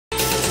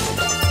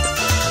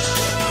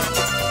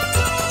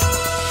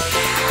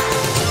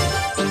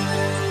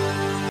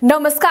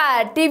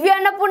नमस्कार, टिभी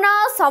अन्नपूर्ण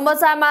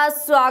समाचारमा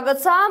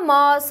स्वागत छ। म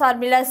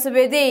शर्मिला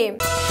सुवेदी।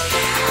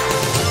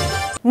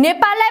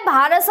 नेपाललाई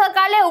भारत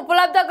सरकारले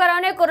उपलब्ध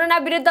गराउने कोरोना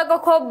विरुद्धको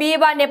खोप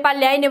बिहीबार नेपाल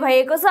ल्याइने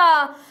भएको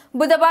छ।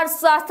 बुधबार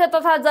स्वास्थ्य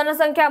तथा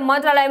जनसङ्ख्या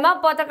मन्त्रालयमा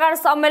पत्रकार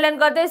सम्मेलन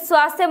गर्दै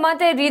स्वास्थ्य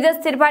मन्त्री हृदय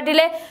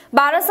त्रिपाठीले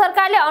भारत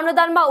सरकारले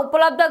अनुदानमा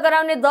उपलब्ध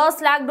गराउने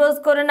 10 लाख डोज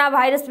कोरोना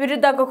भाइरस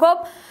विरुद्धको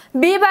खोप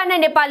बिहीबार नै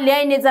नेपाल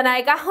ल्याइने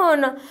जनाएका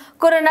हुन्।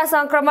 कोरोना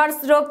संक्रमण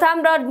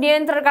रोकथाम र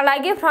नियन्त्रणका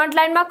लागि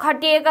फ्रन्टलाइनमा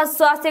खटिएका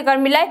स्वास्थ्य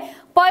कर्मीलाई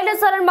पहिलो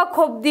चरणमा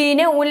खोप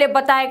दिइने उनले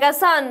बताएका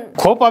छन्।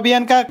 खोप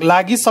अभियानका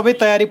लागि सबै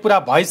तयारी पूरा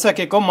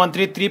भइसकेको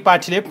मन्त्री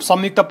त्रिपाठीले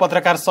संयुक्त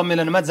पत्रकार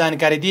सम्मेलनमा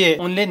जानकारी दिए।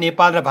 उनले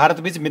नेपाल र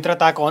भारतबीच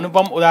मित्रताको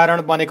अनुपम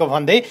उदाहरण बनेको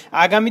भन्दै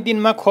आगामी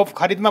दिनमा खोप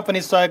खरिदमा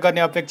पनि सहयोग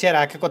गर्ने अपेक्षा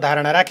राखेको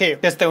धारणा राखे।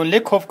 त्यस्तै उनले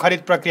खोप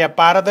खरिद प्रक्रिया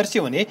पारदर्शी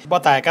हुने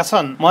बताएका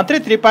छन्। मन्त्री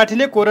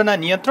त्रिपाठीले कोरोना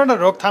नियन्त्रण र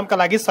रोकथामका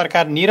लागि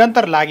सरकार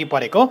निरन्तर लागि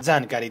परेको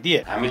जानकारी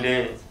दिए। हामीले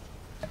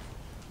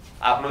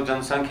आफ्नो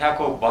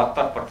जनसङ्ख्याको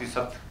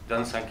 72%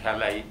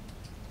 जनसङ्ख्यालाई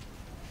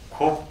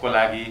खोपको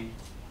लागि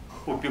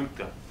उपयुक्त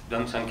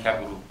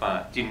जनसङ्ख्याको रूपमा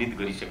चिन्हित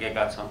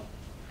गरिसकेका छौँ,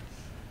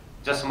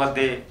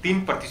 जसमध्ये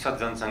 3%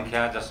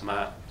 जनसङ्ख्या जसमा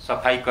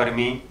सफाई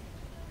कर्मी,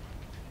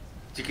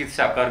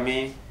 चिकित्सा कर्मी,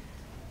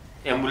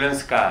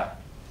 एम्बुलेन्सका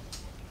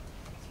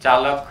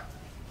चालक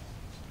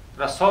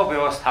र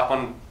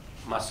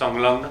व्यवस्थापनमा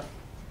संलग्न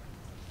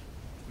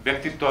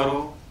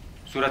व्यक्तित्वहरू,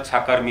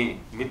 सुरक्षाकर्मी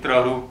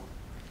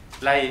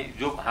मित्रहरूलाई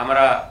जो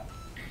हाम्रा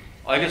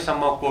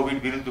अहिलेसम्म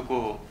कोभिड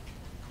विरुद्धको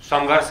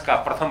सङ्घर्षका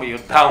प्रथम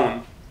योद्धा हुन्,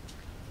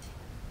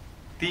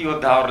 ती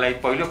योद्धाहरूलाई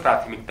पहिलो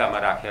प्राथमिकतामा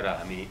राखेर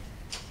हामी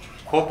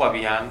खोप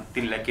अभियान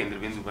तिनलाई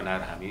केन्द्रबिन्दु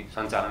बनाएर हामी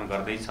सञ्चालन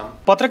गर्दैछौँ।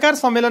 पत्रकार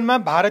सम्मेलनमा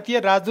भारतीय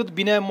राजदूत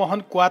विनय मोहन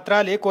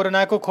क्वात्राले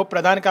कोरोनाको खोप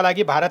प्रदानका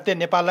लागि भारतले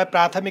नेपाललाई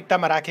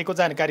प्राथमिकतामा राखेको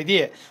जानकारी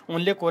दिए।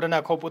 उनले कोरोना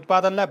खोप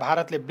उत्पादनलाई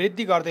भारतले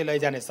वृद्धि गर्दै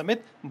लैजाने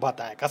समेत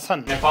बताएका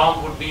छन्। Nepal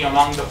would be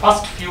among the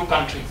first few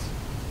countries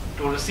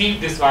to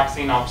receive this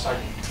vaccine outside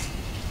India.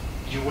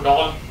 You would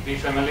all be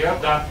familiar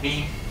that the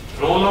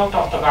rollout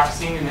of the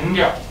vaccine in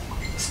India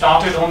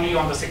started only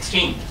on the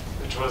 16th,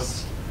 which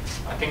was,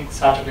 I think,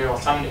 Saturday or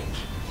Sunday.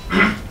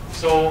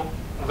 So,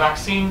 a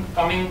vaccine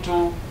coming to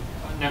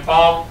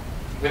Nepal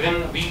within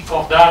a week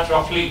of that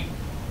roughly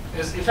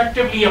is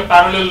effectively a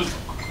parallel,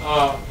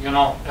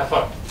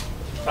 effort,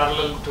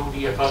 parallel to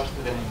the effort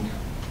within India.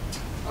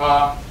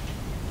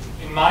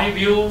 In my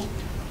view,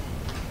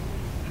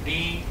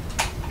 the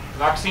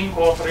vaccine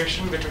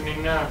cooperation between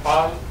India and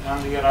Nepal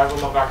and the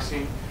arrival of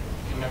vaccine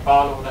in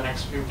Nepal over the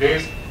next few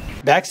days.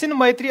 Vaccine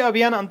मैत्री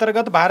अभियान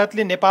अन्तर्गत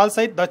भारतले नेपाल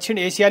सहित दक्षिण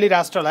एसियाली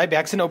राष्ट्रलाई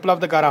vaccine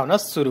उपलब्ध गराउन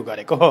सुरु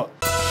गरेको हो।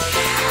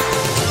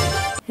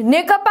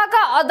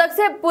 नेकपाका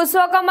अध्यक्ष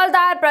पुष्पकमल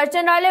दाहाल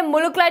प्रचण्डले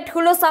मुलुकलाई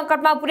ठूलो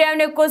संकटमा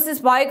पुर्याउने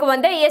कोसिस भएको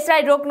भन्दै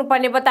यसलाई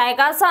रोक्नुपर्ने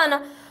बताएका छन्।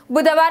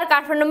 बुधबार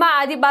काठमाडौँमा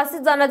आदिवासी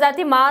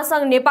जनजाति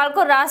महासंघ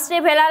नेपालको राष्ट्रिय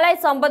भेलालाई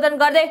सम्बोधन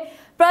गर्दै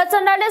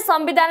प्रचण्डले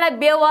संविधानलाई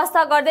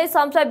बेवास्ता गर्दै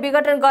संसद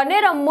विघटन गर्ने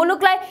र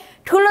मुलुकलाई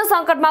ठूलो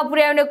संकटमा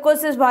पुर्याउने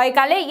कोसिस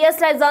भएकाले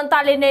यसलाई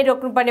जनताले नै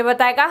रोक्नुपर्ने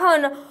बताएका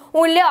हुन्।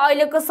 उनले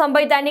अहिलेको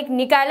संवैधानिक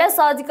निकायलाई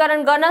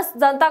सहजीकरण गर्न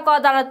जनताको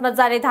अदालतमा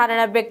जाने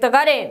धारणा व्यक्त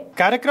गरे।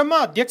 कार्यक्रममा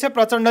अध्यक्ष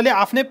प्रचण्डले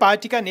आफ्नै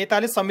पार्टीका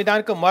नेताले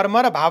संविधानको मर्म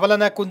र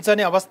भावना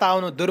कुञ्चने अवस्था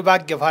आउनु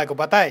दुर्भाग्य भएको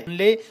बताए।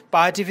 उनले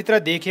पार्टीभित्र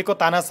देखिएको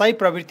तानाशाही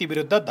प्रवृत्ति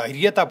विरुद्ध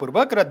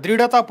धैर्यतापूर्वक र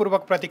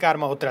दृढतापूर्वक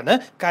प्रतिकारमा उत्रन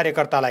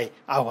कार्यकर्तालाई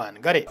आह्वान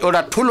गरे।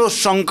 एउटा ठूलो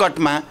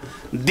संकटमा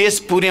देश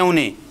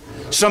पुर्याउने,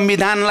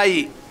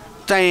 संविधानलाई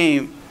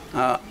चाहिँ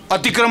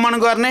अतिक्रमण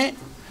गर्ने,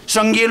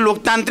 संघीय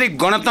लोकतान्त्रिक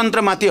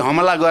गणतन्त्रमाथि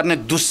हमला गर्ने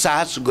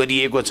दुस्साहस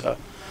गरिएको छ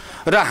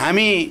र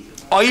हामी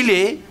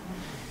अहिले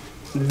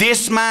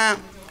देशमा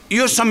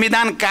यो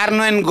संविधान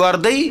कार्यान्वयन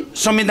गर्दै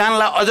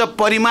संविधानलाई अझ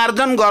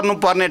परिमार्जन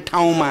गर्नुपर्ने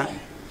ठाउँमा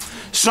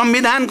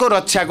संविधानको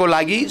रक्षाको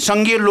लागि,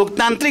 संघीय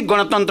लोकतान्त्रिक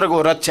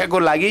गणतन्त्रको रक्षाको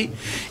लागि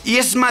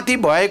यसमाथि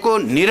भएको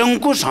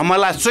निरङ्कुश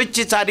हमला,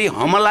 स्वेच्छाचारी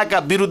हमलाका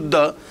विरुद्ध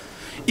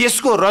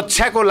यसको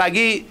रक्षाको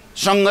लागि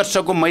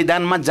सङ्घर्षको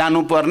मैदानमा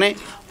जानुपर्ने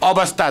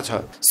अवस्था छ।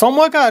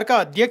 समूहका अर्का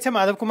अध्यक्ष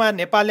माधव कुमार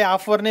नेपालले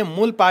आफूहरू नै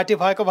मूल पार्टी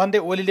भएको भन्दै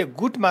ओलीले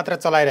गुट मात्र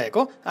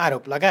चलाइरहेको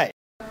आरोप लगाए।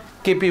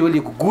 केपी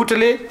ओलीको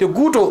गुटले, त्यो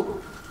गुट हो,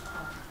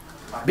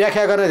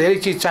 व्याख्या गर्न धेरै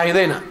चिज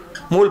चाहिँदैन।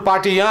 मूल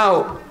पार्टी यहाँ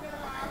हो।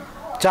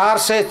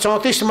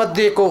 434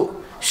 मध्येको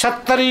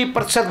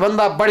 70%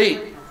 भन्दा बढी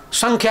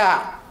संख्या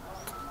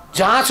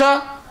जहाँ छ,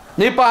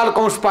 नेपाल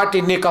कम्युनिस्ट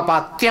पार्टी नेकपा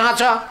त्यहाँ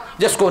छ,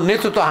 जसको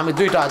नेतृत्व हामी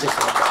दुईटा अध्यक्ष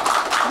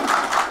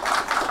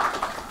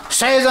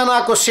 100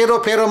 जनाको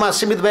सेरोफेरोमा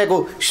सीमित भएको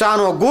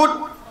सानो गुट,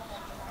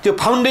 त्यो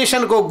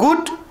फाउन्डेसनको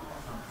गुट,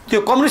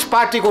 त्यो कम्युनिस्ट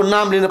पार्टीको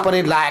नाम लिन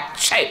पनि लायक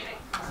छैन।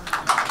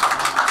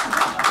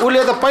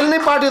 उसले त पहिले नै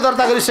पार्टी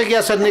दर्ता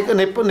गरिसकेका छ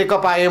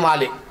नेकपा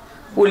एमाले।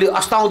 उसले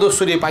अस्ताउँदो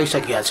सूर्य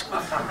पाइसकेका छ।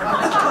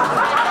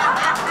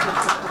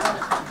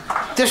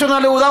 त्यसो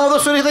हुनाले उदाउँदो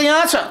सूर्य त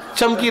यहाँ छ,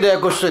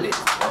 चम्किरहेको सूर्य।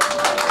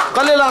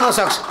 कसले लान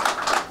सक्छ?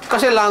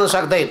 कसैले लान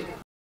सक्दैन।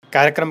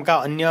 कार्यक्रमका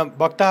अन्य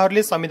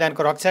वक्ताहरूले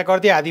संविधानको रक्षा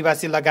गर्दै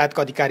आदिवासी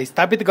लगायतको अधिकार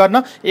स्थापित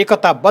गर्न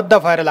एकताबद्ध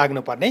भएर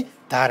लाग्नुपर्ने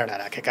धारणा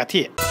राखेका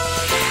थिए।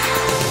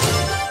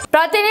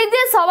 प्रतिनिधि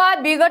सभा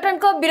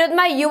विघटनको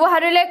विरोधमा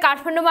युवाहरूले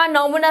काठमाडौँमा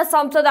नमुना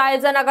संसद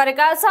आयोजना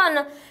गरेका छन्।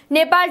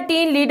 नेपाल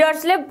टिन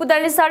लिडर्सले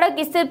पुतली सडक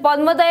स्थित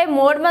पद्मोदय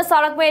मोडमा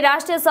सडकमै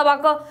राष्ट्रिय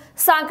सभाको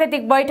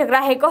सांकेतिक बैठक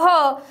राखेको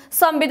हो।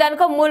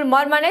 संविधानको मूल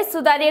मर्म नै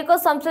सुधारिएको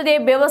संसदीय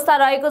व्यवस्था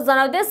रहेको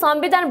जनाउँदै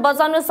संविधान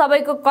बचाउनु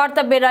सबैको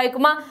कर्तव्य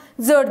रहेकोमा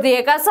जोड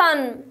दिएका छन्।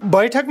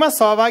 बैठकमा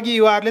सहभागी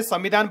युवाहरूले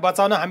संविधान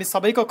बचाउन हामी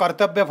सबैको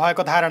कर्तव्य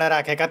भएको धारणा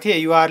राखेका थिए।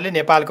 युवाहरूले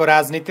नेपालको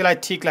राजनीतिलाई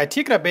ठिकलाई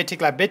ठिक र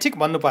बेठिकलाई बेठिक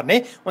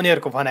भन्नुपर्ने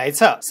उनीहरूको भनाइ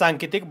छ।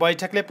 सांकेतिक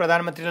बैठकले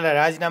प्रधानमन्त्रीलाई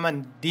राजीनामा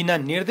दिन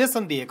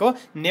निर्देशन दिएको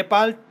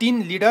नेपाल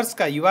टिन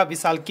लिडर्सका युवा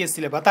विशाल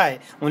केसीले बताए।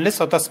 उनले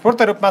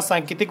स्वतस्फूर्त रूपमा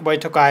सांकेतिक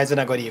बैठकको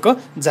आयोजना गरिएको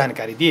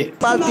जानकारी दिए।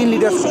 नेपाल टिन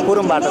लिडर्स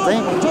फोरमबाट चाहिँ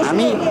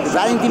हामी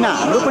राजनीतिमा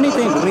हाम्रो पनि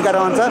चाहिँ भूमिका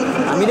रहन्छ।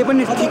 हामीले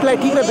पनि ठिकलाई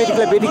ठिक र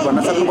बेठिकलाई बेठिक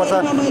भन्न सक्नुपर्छ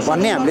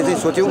भन्ने हामीले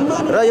चाहिँ सोच्यौँ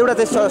र एउटा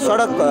चाहिँ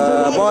सडक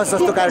बहस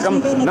जस्तो कार्यक्रम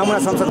नमुना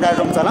संसद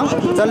कार्यक्रम चलाउँ,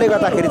 जसले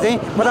गर्दाखेरि चाहिँ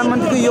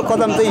प्रधानमन्त्रीको यो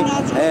कदम चाहिँ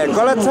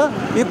गलत छ,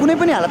 यो कुनै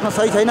पनि हालतमा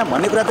सही छैन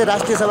भन्ने कुरा चाहिँ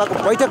राष्ट्रिय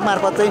सभाको बैठक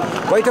मार्फत चाहिँ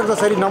बैठक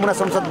जसरी नमुना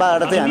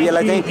संसदबाट चाहिँ हामी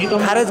यसलाई चाहिँ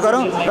खारेज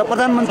गरौँ र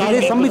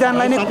प्रधानमन्त्रीले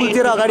संविधानलाई नै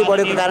कुल्चेर अगाडि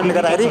बढेको कारणले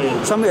गर्दाखेरि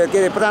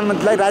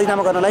प्रधानमन्त्रीलाई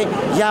राजीनामा गर्नलाई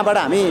यहाँबाट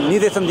हामी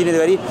निर्देशन दिने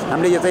गरी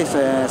हामीले यो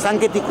चाहिँ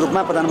साङ्केतिक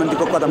रूपमा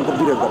प्रधानमन्त्रीको कदमको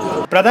विरोध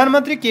गर्छौँ।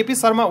 प्रधानमन्त्री केपी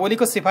शर्मा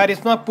ओलीको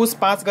सिफारिसमा पुस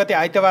 5 गते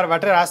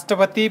आइतबारबाट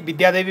राष्ट्रपति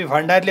विद्यादेवी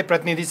भण्डारीले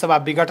प्रतिनिधि सभा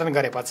विघटन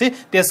गरेपछि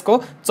त्यसको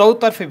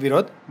चौतर्फी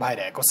विरोध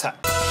भइरहेको छ।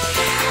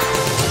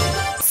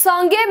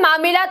 संघीय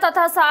मामिला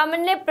तथा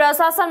सामान्य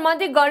प्रशासन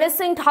मन्त्री गणेश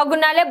सिंह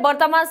ठगुनाले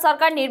वर्तमान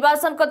सरकार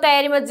निर्वाचनको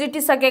तयारीमा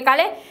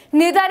जुटिसकेकाले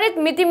निर्धारित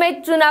मितिमै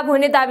चुनाव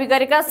हुने दावी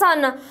गरेका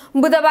छन्।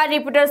 बुधबार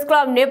रिपोर्टर्स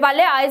क्लब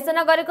नेपालले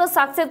आयोजना गरेको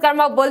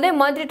साक्षात्कारमा बोल्दै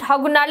मन्त्री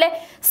ठगुनाले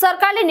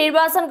सरकारले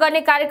निर्वाचन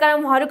गर्ने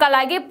कार्यक्रमहरूका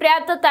लागि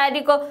पर्याप्त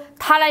तयारीको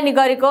थालनी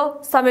गरेको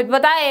समेत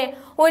बताए।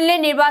 उनले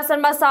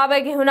निर्वाचनमा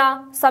सहभागी हुन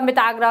समेत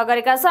आग्रह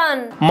गरेका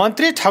छन्।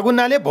 मन्त्री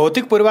ठगुनाले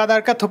भौतिक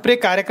पूर्वाधारका थुप्रै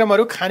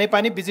कार्यक्रमहरू,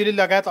 खानेपानी, बिजुली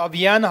लगायत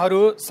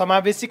अभियानहरू,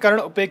 समावेशीकरण,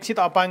 उपेक्षित,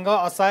 अपाङ्ग,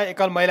 असहाय,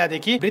 एकल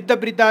महिलादेखि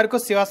वृद्धहरूको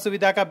सेवा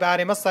सुविधाका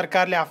बारेमा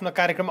सरकारले आफ्नो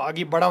कार्यक्रम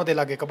अघि बढाउँदै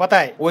लगेको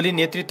बताए। ओली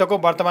नेतृत्वको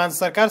वर्तमान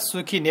सरकार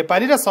सुखी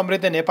नेपाली र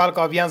समृद्ध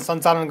नेपालको अभियान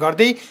सञ्चालन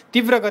गर्दै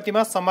तीव्र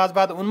गतिमा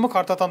समाजवाद उन्मुख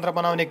अर्थतन्त्र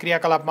बनाउने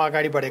क्रियाकलापमा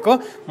अगाडि बढेको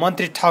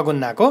मन्त्री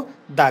ठगुन्नाको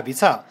दाबी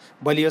छ।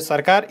 बलियो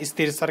सरकार,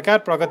 स्थिर सरकार,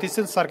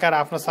 प्रगतिशील सरकार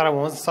आफ्नो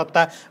सार्वभौम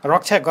सत्ता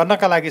रक्षा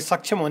गर्नका लागि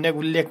सक्षम हुने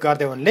उल्लेख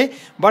गर्दै उनले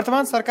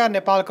वर्तमान सरकार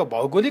नेपालको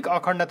भौगोलिक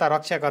अखण्डता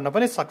रक्षा गर्न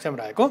पनि सक्षम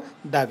रहेको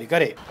दावी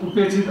गरे।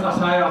 उपेक्षित,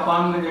 असहाय,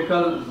 अपाङ्ग,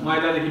 एकल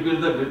महिलादेखि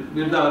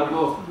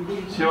वृद्धहरूको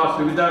सेवा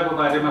सुविधाको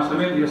बारेमा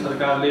समेत यो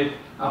सरकारले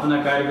आफ्ना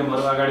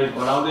कार्यक्रमहरू अगाडि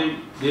बढाउँदै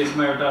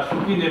देशमा एउटा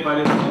सुखी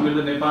नेपाली र समृद्ध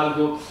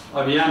नेपालको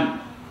अभियान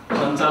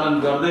सञ्चालन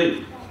गर्दै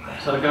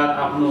सरकार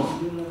आफ्नो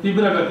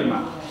तीव्र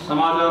गतिमा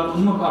समाजवाद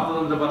उन्मुख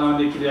अर्थतन्त्र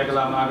बनाउने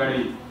क्रियाकलापमा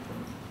अगाडि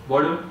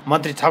बढ्यो।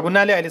 मन्त्री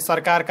ठगुन्नाले अहिले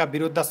सरकारका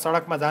विरुद्ध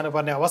सडकमा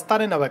जानुपर्ने अवस्था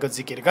नै नभएको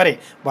जिकिर गरे।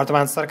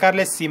 वर्तमान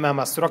सरकारले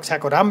सीमामा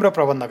सुरक्षाको राम्रो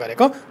प्रबन्ध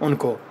गरेको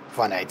उनको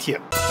भनाइ थियो।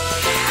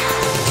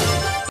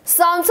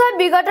 संसद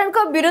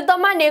विघटनको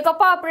विरुद्धमा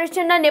नेकपा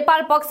अपरेसन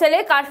नेपाल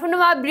पक्षले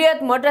काठमाडौँमा बृहत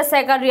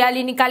मोटरसाइकल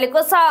र्याली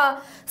निकालेको छ।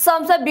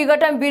 संसद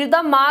विघटन विरुद्ध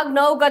माघ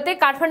 9 गते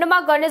काठमाडौँमा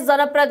गर्ने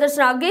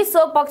जनप्रदर्शन अघि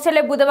सो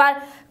पक्षले बुधबार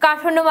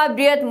काठमाडौँमा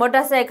बृहत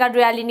मोटरसाइकल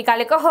र्याली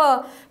निकालेको हो।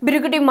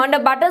 बिरुकुटी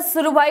मण्डपबाट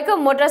सुरु भएको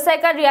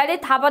मोटरसाइकल र्याली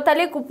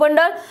थापाथली,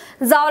 कुपण्डल,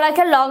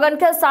 जावलाखेल,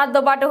 लगनखेल, 7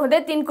 बाटो हुँदै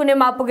 3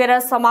 कुनेमा पुगेर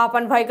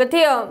समापन भएको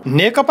थियो।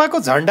 नेकपाको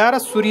झण्डा र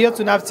सूर्य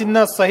चुनाव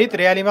चिन्ह सहित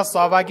र्यालीमा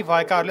सहभागी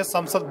भएकाहरूले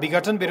संसद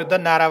विघटन विरुद्ध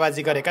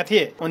नाराबाजी गरेका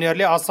थिए।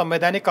 उनीहरूले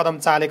असंवैधानिक कदम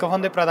चालेको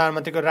भन्दै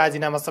प्रधानमन्त्रीको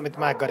राजीनामा समेत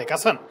माग गरेका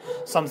छन्।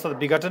 संसद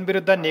विघटन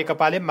विरुद्ध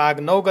नेकपाले माघ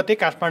 9 गते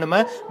काठमाडौँमा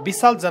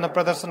विशाल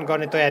जनप्रदर्शन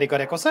गर्ने तयारी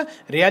गरेको छ।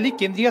 र्याली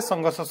केन्द्रीय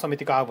संघर्ष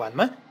समितिको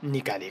आह्वानमा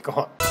निकालिएको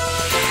हो।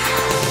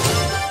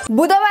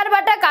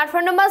 बुधबारबाट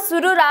काठमाडौँमा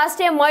सुरु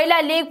राष्ट्रिय महिला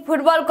लीग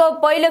फुटबलको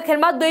पहिलो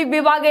खेलमा 2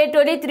 विभागीय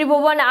टोली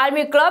त्रिभुवन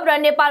आर्मी क्लब र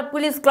नेपाल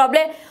पुलिस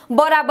क्लबले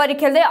बराबरी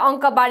खेल्दै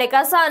अङ्क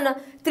बाँडेका छन्।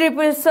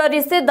 त्रिपुरेश्वर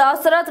स्थित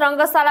दशरथ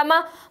रङ्गशालामा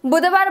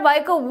बुधबार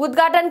भएको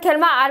उद्घाटन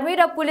खेलमा आर्मी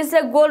र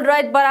पुलिसले गोल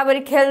रहित बराबरी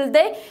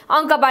खेल्दै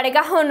अङ्क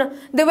बाँडेका हुन्।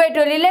 दुवै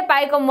टोलीले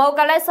पाएको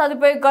मौकालाई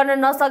सदुपयोग गर्न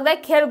नसक्दा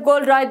खेल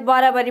गोल रहित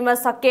बराबरीमा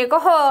सकिएको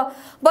हो।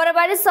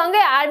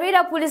 बराबरीसँगै आर्मी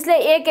र पुलिसले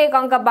 1-1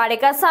 अङ्क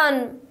बाँडेका छन्।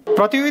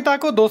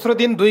 प्रतियोगिताको दोस्रो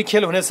दिन 2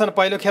 खेल हुनेछन्।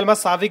 पहिलो खेलमा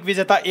साविक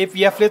विजेता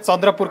एपीएफले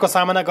चन्द्रपुरको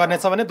सामना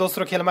गर्नेछ भने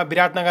दोस्रो खेलमा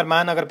विराटनगर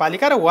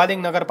महानगरपालिका र वालिङ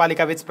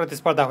नगरपालिका बीच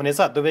प्रतिस्पर्धा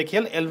हुनेछ। दुवै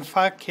खेल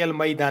एल्फा खेल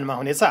मैदानमा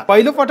हुनेछ।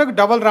 पहिलो पटक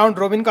डबल राउन्ड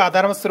रोबिनको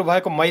आधारमा सुरु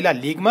भएको महिला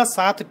लिगमा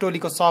 7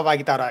 टोलीको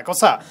सहभागिता रहेको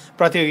छ।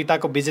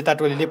 प्रतियोगिताको विजेता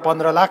टोलीले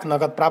 15 लाख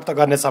नगद प्राप्त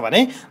गर्नेछ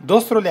भने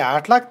दोस्रोले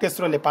 8 लाख,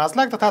 तेस्रोले 5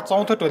 लाख तथा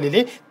चौथो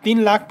टोलीले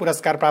 3 लाख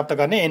पुरस्कार प्राप्त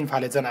गर्ने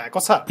एन्फाले जनाएको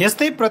छ।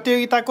 यस्तै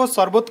प्रतियोगिताको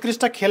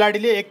सर्वोत्कृष्ट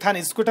खेलाडीले 1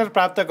 थान स्कुटर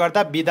प्राप्त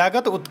गर्दा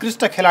विधागत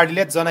उत्कृष्ट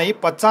खेलाडीले जनै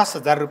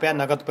 50,000 रुपियाँ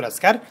नगद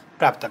पुरस्कार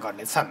प्राप्त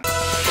गर्नेछन्।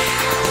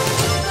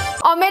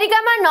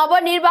 अमेरिकामा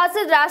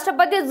नवनिर्वाचित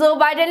राष्ट्रपति जो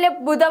बाइडेनले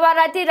बुधबार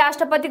राति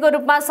राष्ट्रपतिको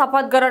रूपमा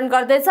शपथ ग्रहण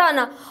गर्दैछन्।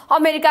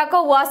 अमेरिकाको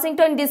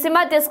वाशिंटन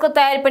डीसीमा त्यसको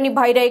तयारी पनि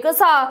भइरहेको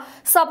छ।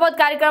 शपथ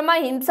कार्यक्रममा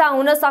हिंसा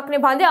हुन सक्ने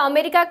भन्दै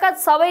अमेरिकाका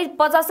सबै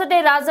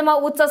 65 राज्यमा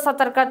उच्च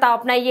सतर्कता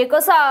अपनाइएको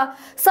छ।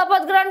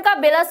 शपथ ग्रहणका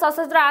बेला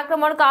सशस्त्र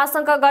आक्रमणको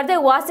आशंका गर्दै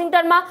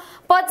वाशिंटनमा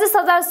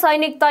 25,000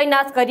 सैनिक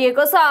तैनात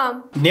गरिएको छ।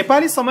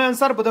 नेपाली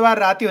समयअनुसार बुधबार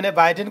राति हुने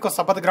बाइडेनको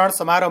शपथ ग्रहण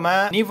समारोहमा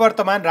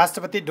निवर्तमान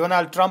राष्ट्रपति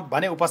डोनाल्ड ट्रम्प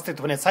भने उपस्थित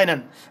हुने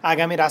छैनन्।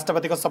 आगामी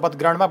राष्ट्रपतिको शपथ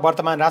ग्रहणमा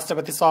वर्तमान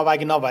राष्ट्रपति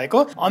सहभागी नभएको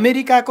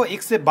अमेरिकाको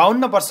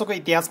 152 वर्षको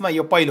इतिहासमा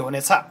यो पहिलो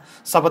हुनेछ।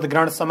 शपथ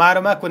ग्रहण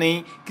समारोहमा कुनै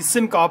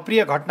किसिमको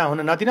अप्रिय घटना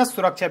हुन नदिन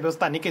सुरक्षा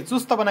व्यवस्था निकै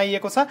चुस्त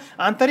बनाइएको छ।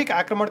 आन्तरिक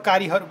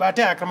आक्रमणकारीहरूबाट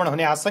आक्रमण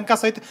हुने आशंका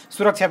सहित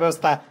सुरक्षा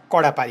व्यवस्था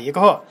कडा पारिएको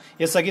हो।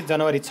 यसअघि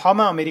जनवरी 6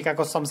 मा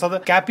अमेरिकाको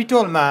संसद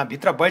क्यापिटोलमा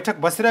भित्र बैठक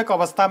बसिरहेको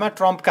अवस्थामा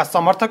ट्रम्पका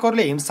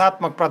समर्थकहरूले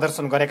हिंसात्मक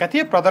प्रदर्शन गरेका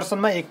थिए।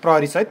 प्रदर्शनमा एक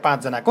प्रहरी सहित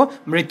 5 जनाको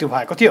मृत्यु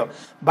भएको थियो।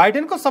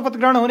 बाइडेनको शपथ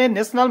ग्रहण हुने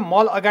नेशनल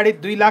मल अगाडि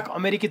 2 लाख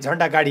अमेरिकी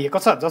झण्डा गाडिएको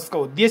छ, जसको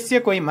उद्देश्य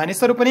कोही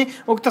मानिसहरू पनि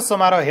उक्त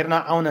समारोह हेर्न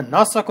आउन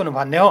नसकुन्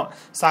भन्ने हो।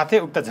 साथै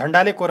उक्त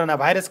झण्डाले कोरोना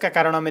भाइरसका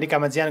कारण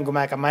अमेरिकामा ज्यान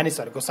गुमाएका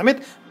मानिसहरूको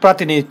समेत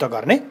प्रतिनिधित्व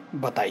गर्ने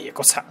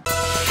बताइएको छ।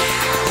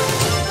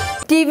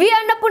 टिभी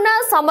अन्नपूर्ण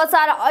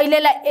समाचार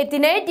अहिलेलाई यति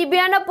नै। टिभी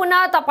अन्नपूर्ण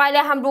तपाईले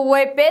हाम्रो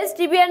वेब पेज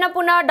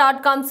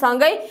tvannapurna.com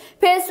सँगै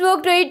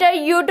फेसबुक, ट्विटर,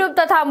 युट्युब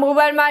तथा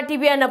मोबाइलमा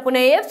टिभी अन्नपूर्ण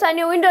एप्स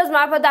अनि विन्डोज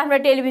मार्फत आफ्नो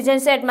टेलिभिजन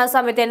सेटमा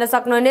समेत हेर्न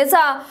सक्नुहुनेछ।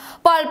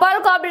 पल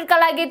पलको अपडेटका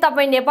लागि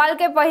तपाईँ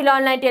नेपालकै पहिलो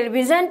अनलाइन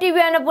टेलिभिजन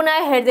टिभी अन्नपूर्ण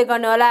हेर्दै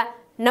गर्नुहोला।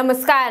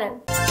 नमस्कार।